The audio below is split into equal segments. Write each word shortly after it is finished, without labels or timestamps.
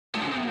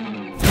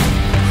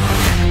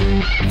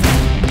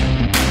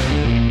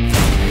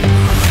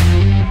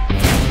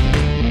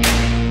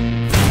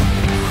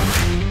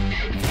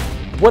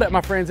What up,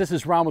 my friends? This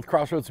is Ron with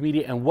Crossroads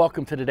Media, and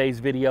welcome to today's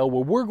video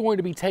where we're going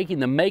to be taking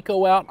the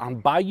Mako out on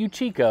Bayou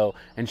Chico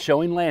and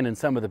showing Landon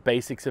some of the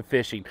basics of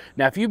fishing.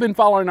 Now, if you've been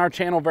following our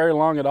channel very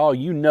long at all,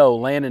 you know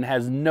Landon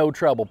has no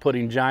trouble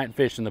putting giant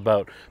fish in the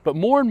boat. But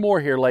more and more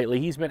here lately,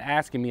 he's been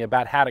asking me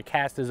about how to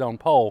cast his own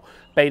pole,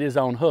 bait his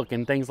own hook,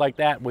 and things like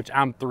that, which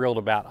I'm thrilled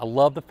about. I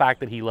love the fact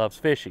that he loves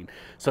fishing.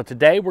 So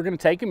today we're going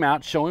to take him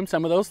out, show him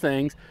some of those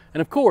things, and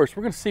of course,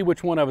 we're going to see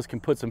which one of us can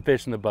put some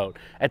fish in the boat.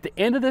 At the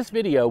end of this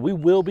video, we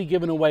will be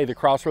giving away the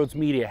Crossroads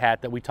Media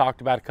hat that we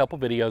talked about a couple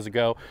videos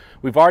ago.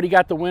 We've already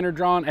got the winner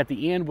drawn. At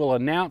the end, we'll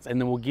announce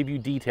and then we'll give you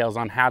details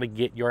on how to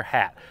get your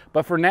hat.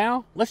 But for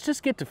now, let's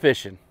just get to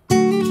fishing.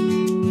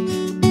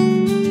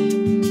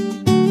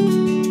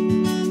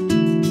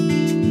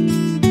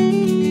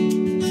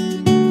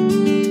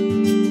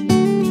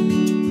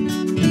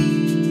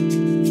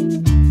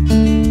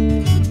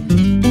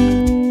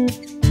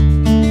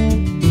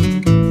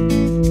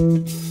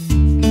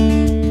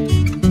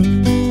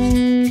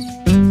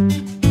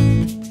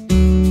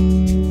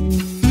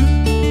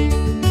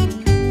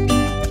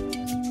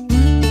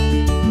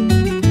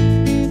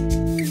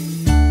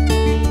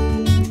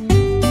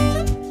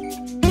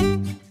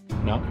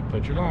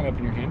 Put your line up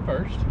in your hand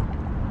first.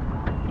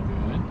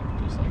 Good,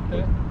 just like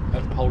that.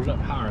 Have to hold it up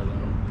higher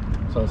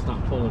though, so it's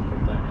not pulling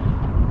from that.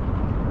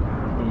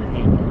 Put your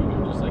hand, there you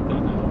go, just like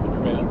that now. Open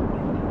your bed.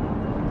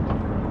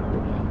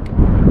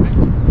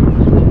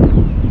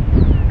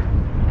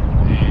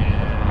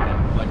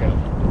 And like a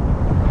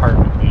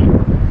perfect, man.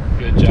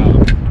 Good job.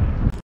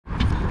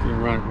 You're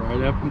gonna run it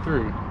right up and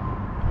through.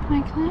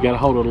 Okay. You gotta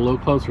hold it a little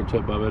closer to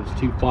it, Bubba. It's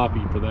too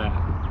floppy for that.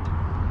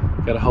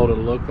 You gotta hold it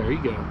a little, there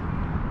you go.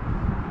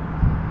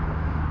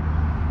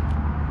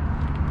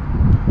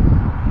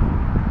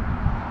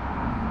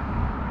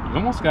 You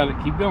almost got it.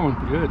 Keep going.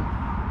 Good.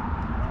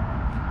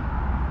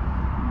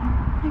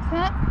 Like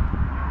that?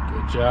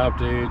 Good job,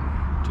 dude.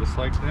 Just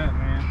like that,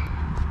 man.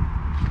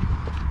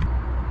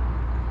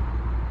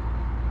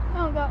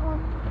 Oh, got one.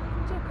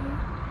 It's okay.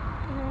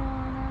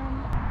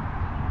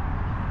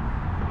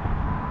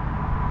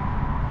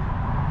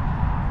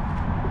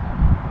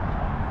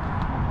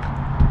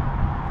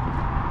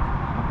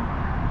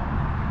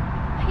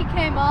 He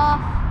came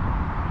off.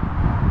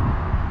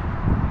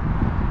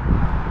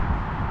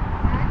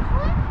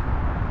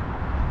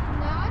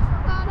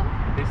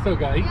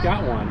 He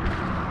got one.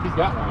 He's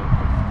got one.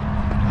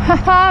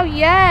 Oh,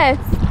 yes.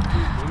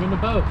 Put him in the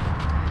boat.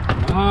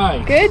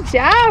 Nice. Good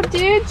job,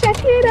 dude. Check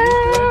it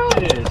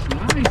out.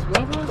 Nice,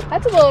 Bubba.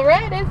 That's a little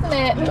red, isn't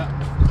it? Yeah.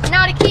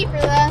 Not a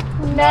keeper, though.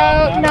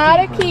 No, not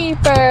a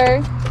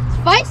keeper.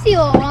 Spicy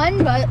little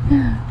one, but...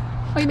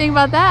 What do you think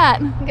about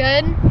that?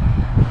 Good.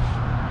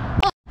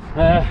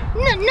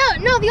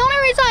 No, the only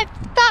reason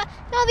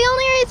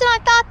I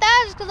thought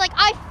that is because, like,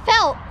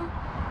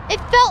 it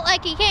felt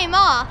like he came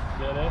off.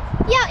 Did it?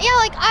 Yeah,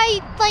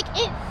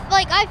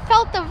 I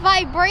felt the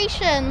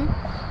vibration,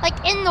 like,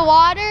 in the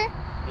water,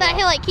 that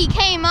he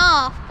came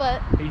off,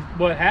 but...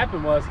 What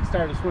happened was he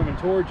started swimming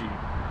towards you.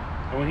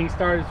 And when he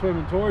started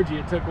swimming towards you,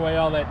 it took away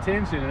all that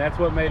tension, and that's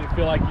what made it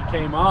feel like he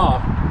came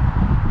off.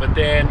 But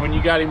then when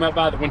you got him up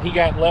when he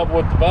got level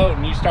with the boat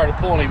and you started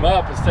pulling him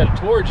up instead of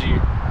towards you,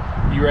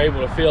 you were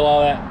able to feel all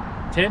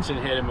that tension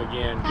hit him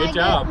again. Good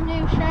job. Can I get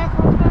a new shirt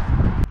real quick?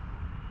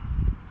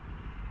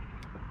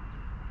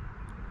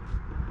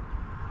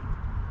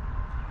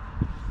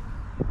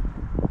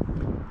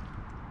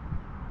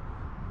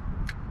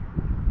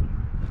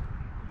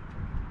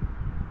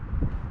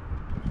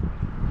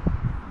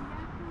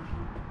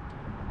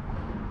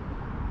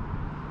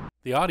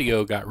 The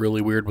audio got really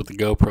weird with the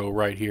GoPro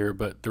right here,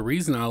 but the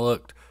reason I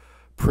looked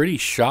pretty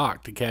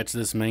shocked to catch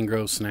this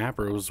mangrove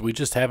snapper was we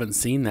just haven't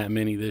seen that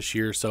many this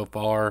year so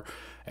far,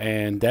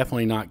 and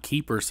definitely not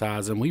keeper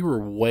size, and we were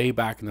way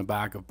back in the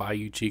back of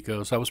Bayou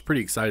Chico, so I was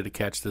pretty excited to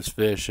catch this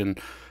fish and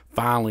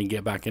finally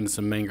get back into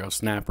some mangrove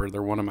snapper.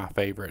 They're one of my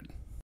favorite.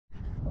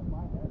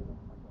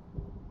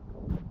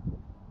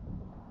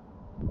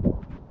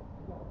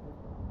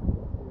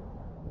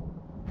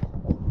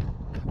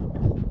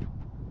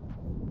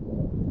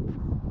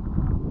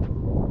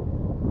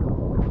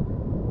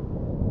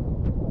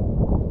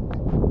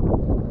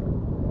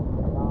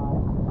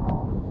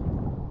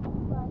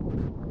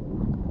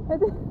 There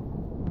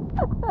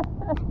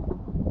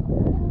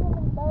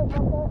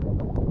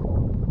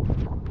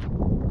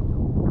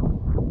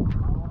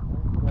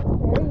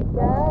you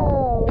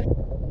go.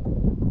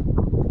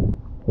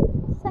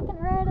 Second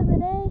ride of the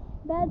day.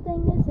 Bad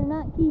thing is they're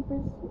not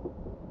keepers.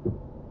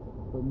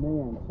 But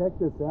man, check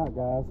this out,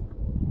 guys.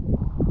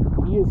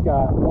 He has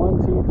got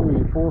 1, 2,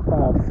 3, 4,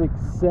 5, 6,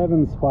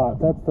 7 spots.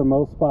 That's the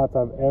most spots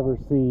I've ever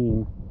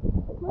seen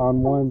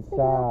on one side.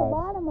 Out the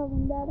bottom of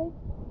them, Daddy.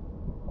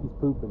 He's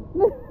pooping.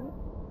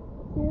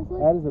 Seriously?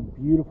 That is a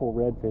beautiful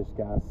redfish,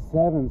 guys.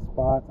 7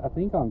 spots, I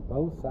think, on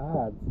both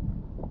sides.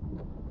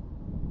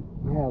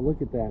 Yeah,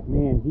 look at that.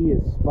 Man, he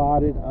is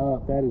spotted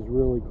up. That is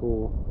really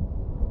cool.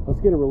 Let's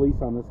get a release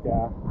on this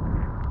guy.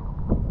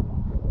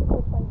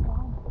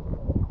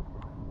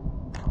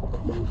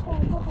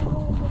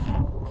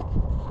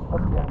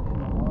 Up down in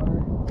the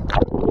water.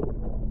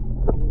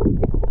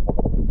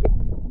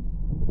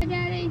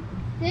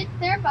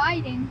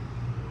 hiding.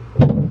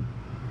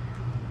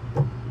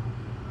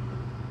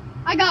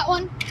 I got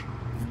one.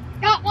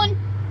 Got one.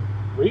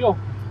 Real.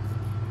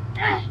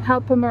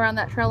 Help him around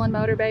that trolling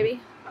motor, baby.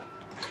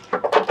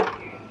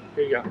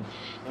 Here you go.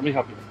 Let me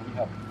help you. Let me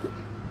help you.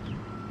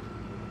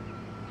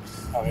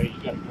 Oh, hey,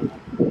 you got a good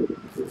one. You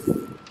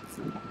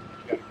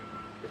got a good one.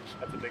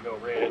 That's a big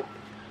old red.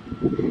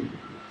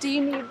 Do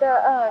you need the,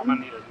 I'm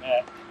gonna need a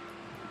net.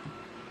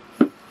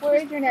 where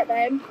is your net,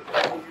 babe?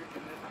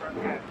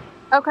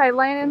 Okay,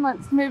 Landon,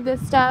 let's move this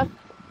stuff.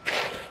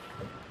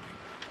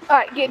 All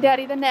right, get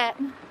Daddy the net.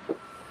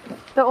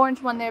 The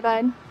orange one there,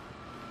 bud.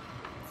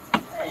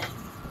 All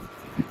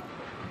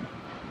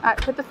right,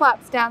 put the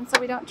flaps down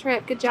so we don't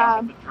trip. Good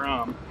job. The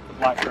drum, the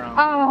black drum.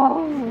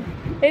 Oh,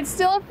 it's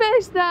still a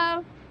fish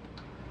though.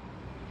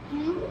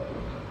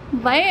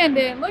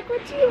 Landon, look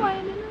what you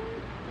landed on.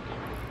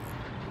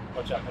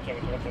 Watch out, watch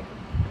out, watch out.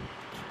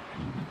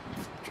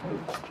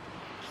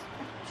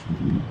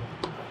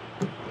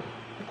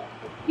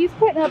 He's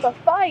putting up a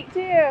fight too.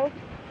 I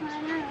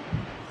know.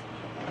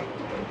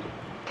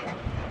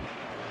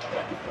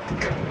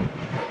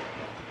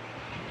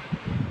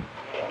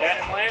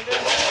 Dad and Landon?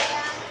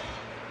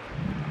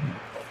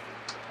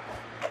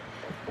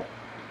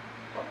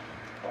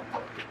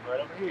 Right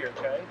over here,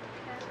 okay?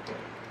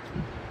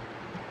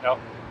 No,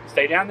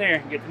 stay down there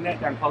and get the net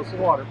down close to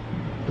the water.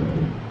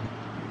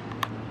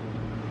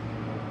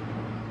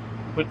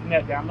 Put the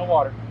net down in the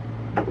water.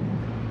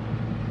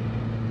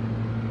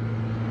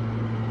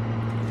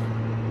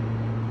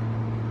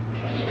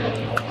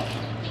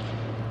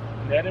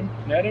 Net him,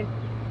 net him.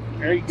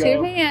 There you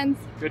go. 2 hands.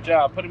 Good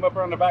job. Put him up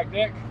on the back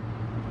deck.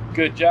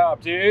 Good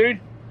job,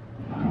 dude.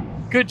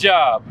 Good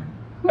job.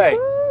 Hey,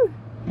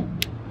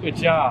 good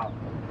job.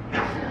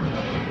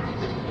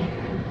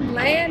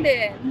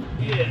 Landon.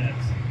 Yes.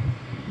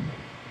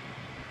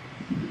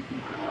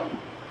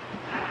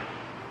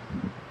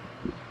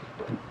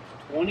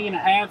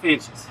 "20.5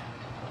 inches.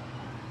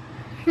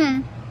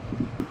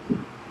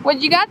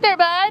 What you got there,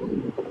 bud?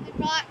 The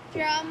black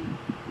drum.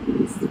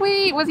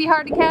 Sweet. Was he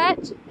hard to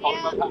catch? Hold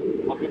him up high.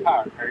 Hold him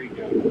higher. There you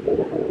go.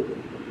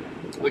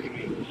 Look at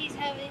me. He's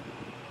heavy.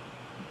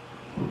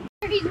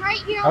 He's right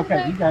here.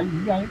 Okay, you got it.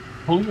 You got it.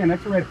 Pull him in.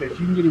 That's a redfish. You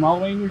can get him all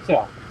the way in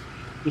yourself.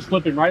 Just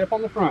flip him right up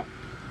on the front.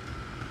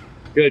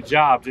 Good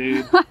job,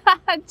 dude.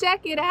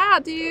 Check it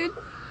out, dude.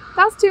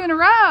 That's 2 in a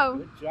row.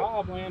 Good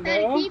job, Is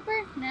that a Lando.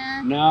 keeper?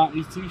 Nah. No,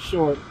 he's too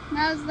short.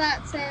 How's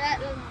that say that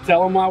doesn't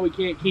Tell him why we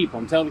can't keep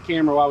him. Tell the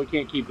camera why we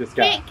can't keep this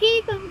guy. Can't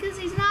keep him because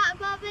he's not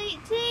above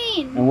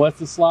 18. And what's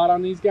the slot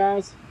on these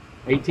guys?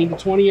 18 to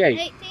 28.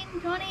 18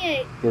 and 28.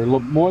 If they're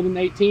more than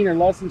 18 or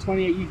less than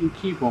 28, you can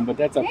keep them, but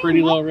that's a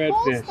pretty low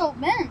redfish. Still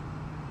bent.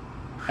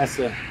 That's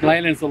a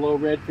Landon's the low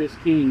redfish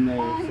king there.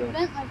 Oh, he So.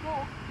 bent my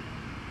pole.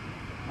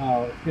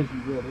 Oh, it's because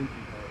you reeled into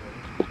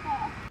it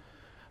already.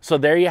 So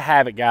there you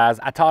have it, guys.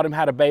 I taught him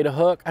how to bait a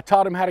hook, I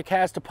taught him how to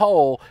cast a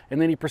pole, and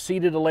then he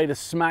proceeded to lay the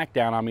smack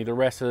down on me the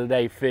rest of the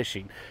day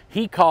fishing.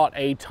 He caught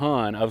a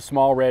ton of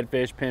small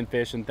redfish,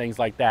 pinfish, and things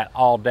like that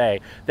all day.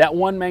 That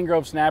one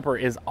mangrove snapper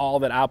is all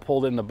that I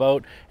pulled in the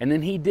boat, and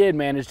then he did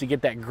manage to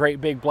get that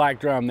great big black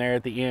drum there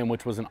at the end,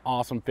 which was an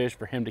awesome fish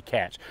for him to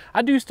catch.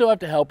 I do still have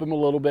to help him a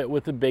little bit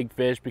with the big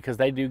fish because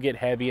they do get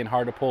heavy and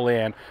hard to pull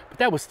in, but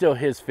that was still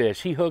his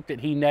fish. He hooked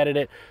it, he netted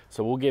it,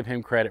 so we'll give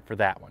him credit for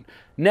that one.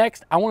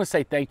 Next, I want to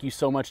say thank you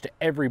so much to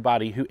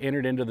everybody who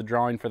entered into the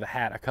drawing for the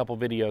hat a couple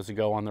videos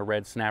ago on the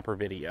red snapper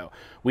video.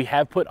 We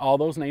have put all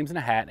those names in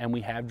a hat and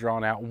we have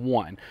drawn out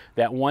one.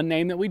 That one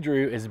name that we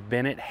drew is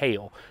Bennett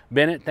Hale.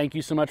 Bennett, thank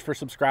you so much for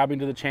subscribing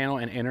to the channel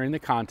and entering the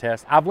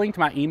contest. I've linked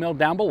my email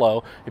down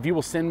below. If you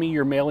will send me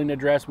your mailing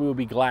address, we will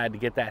be glad to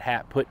get that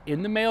hat put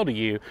in the mail to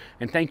you.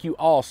 And thank you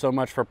all so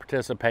much for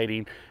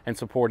participating and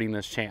supporting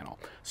this channel.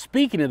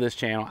 Speaking of this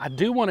channel, I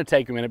do want to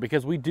take a minute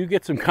because we do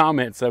get some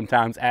comments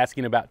sometimes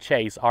asking about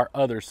Chase, our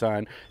other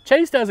son.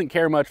 Chase doesn't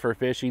care much for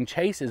fishing.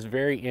 Chase is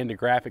very into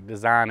graphic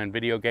design and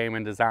video game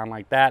and design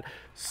like that.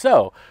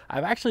 So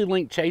I've actually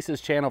linked Chase's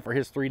channel for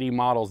his 3D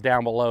models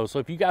down below. So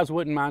if you guys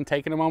wouldn't mind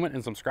taking a moment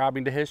and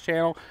subscribing to his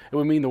channel, it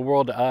would mean the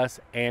world to us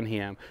and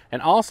him.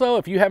 And also,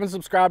 if you haven't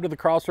subscribed to the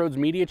Crossroads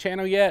Media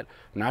channel yet,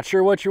 I'm not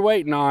sure what you're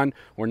waiting on.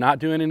 We're not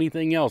doing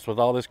anything else with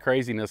all this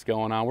craziness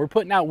going on. We're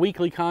putting out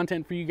weekly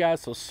content for you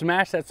guys, so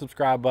smash that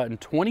subscribe button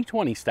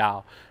 2020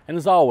 style. And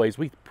as always,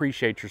 we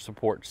appreciate your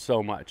support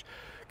so much.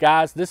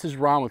 Guys, this is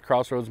Ron with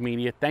Crossroads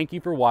Media. Thank you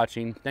for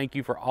watching. Thank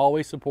you for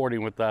always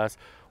supporting with us.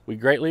 We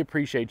greatly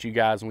appreciate you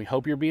guys, and we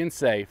hope you're being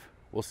safe.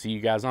 We'll see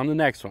you guys on the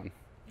next one.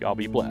 Y'all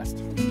be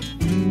blessed.